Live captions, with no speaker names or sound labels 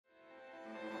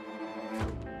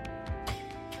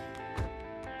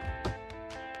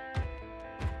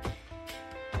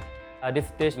This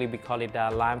dish, we call it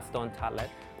limestone tartlet.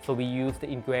 So we use the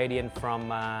ingredient from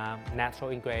natural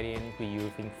ingredients. We're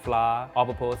using flour,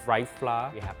 all-purpose rice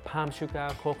flour. We have palm sugar,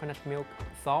 coconut milk,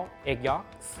 salt, egg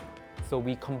yolks. So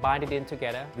we combine it in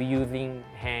together. We're using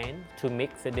hand to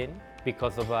mix it in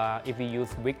because of if we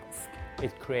use whisk,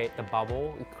 it creates the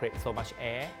bubble, it creates so much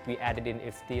air. We added in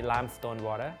is the limestone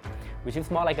water, which is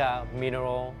more like a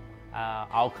mineral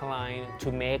alkaline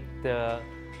to make the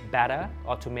batter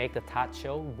or to make the tart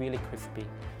shell really crispy.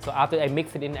 So after I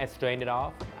mix it in, I strain it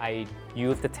off. I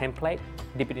use the template,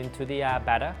 dip it into the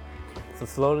batter. So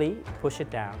slowly push it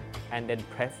down and then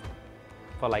press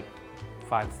for like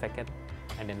 5 seconds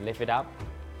and then lift it up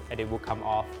and it will come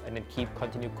off and then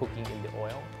continue cooking in the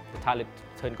oil. The tartlet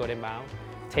turn golden brown.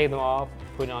 Take them off,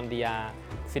 put it on the,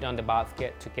 sit on the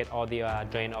basket to get all the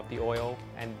drain of the oil.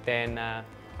 And then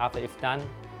after it's done,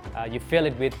 you fill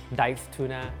it with diced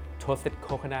tuna, toasted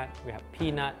coconut, we have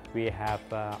peanut, we have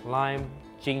lime,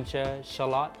 ginger,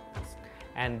 shallot,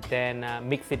 and then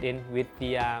mix it in with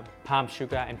the palm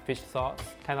sugar and fish sauce,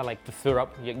 kind of like the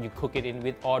syrup. You cook it in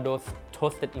with all those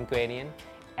toasted ingredients,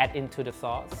 add into the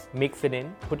sauce, mix it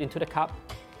in, put into the cup,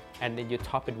 and then you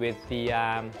top it with the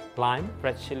lime,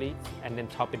 fresh chili, and then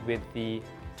top it with the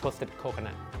toasted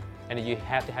coconut. And then you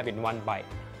have to have it in one bite.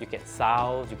 You get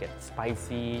sour, you get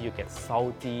spicy, you get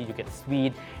salty, you get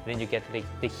sweet, and then you get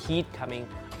the heat coming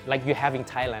like you have in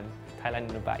Thailand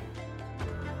in a bite.